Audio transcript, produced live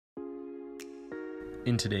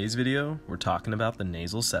In today's video, we're talking about the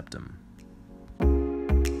nasal septum.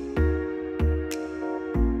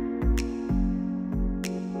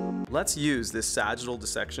 Let's use this sagittal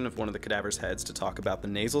dissection of one of the cadaver's heads to talk about the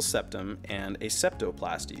nasal septum and a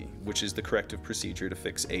septoplasty, which is the corrective procedure to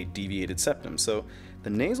fix a deviated septum. So the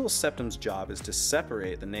nasal septum's job is to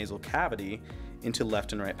separate the nasal cavity into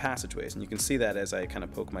left and right passageways. And you can see that as I kind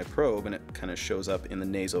of poke my probe and it kind of shows up in the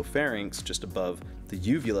nasopharynx just above the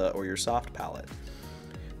uvula or your soft palate.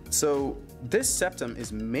 So this septum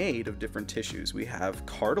is made of different tissues. We have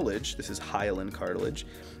cartilage, this is hyaline cartilage,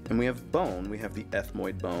 and we have bone. We have the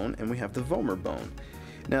ethmoid bone and we have the vomer bone.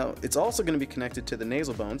 Now, it's also going to be connected to the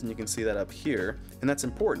nasal bones, and you can see that up here, and that's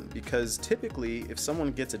important because typically if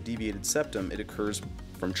someone gets a deviated septum, it occurs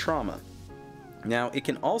from trauma. Now, it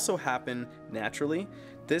can also happen naturally.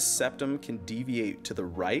 This septum can deviate to the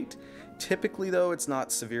right. Typically though, it's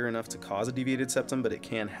not severe enough to cause a deviated septum, but it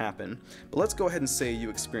can happen. But let's go ahead and say you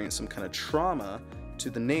experience some kind of trauma to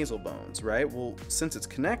the nasal bones, right? Well, since it's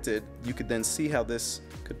connected, you could then see how this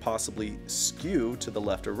could possibly skew to the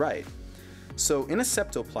left or right. So in a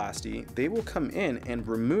septoplasty, they will come in and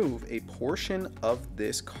remove a portion of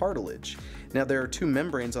this cartilage. Now there are two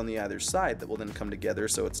membranes on the either side that will then come together,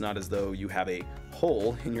 so it's not as though you have a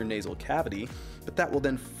hole in your nasal cavity, but that will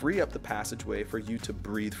then free up the passageway for you to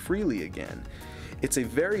breathe freely again. It's a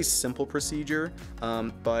very simple procedure,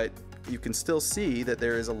 but you can still see that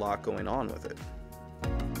there is a lot going on with it.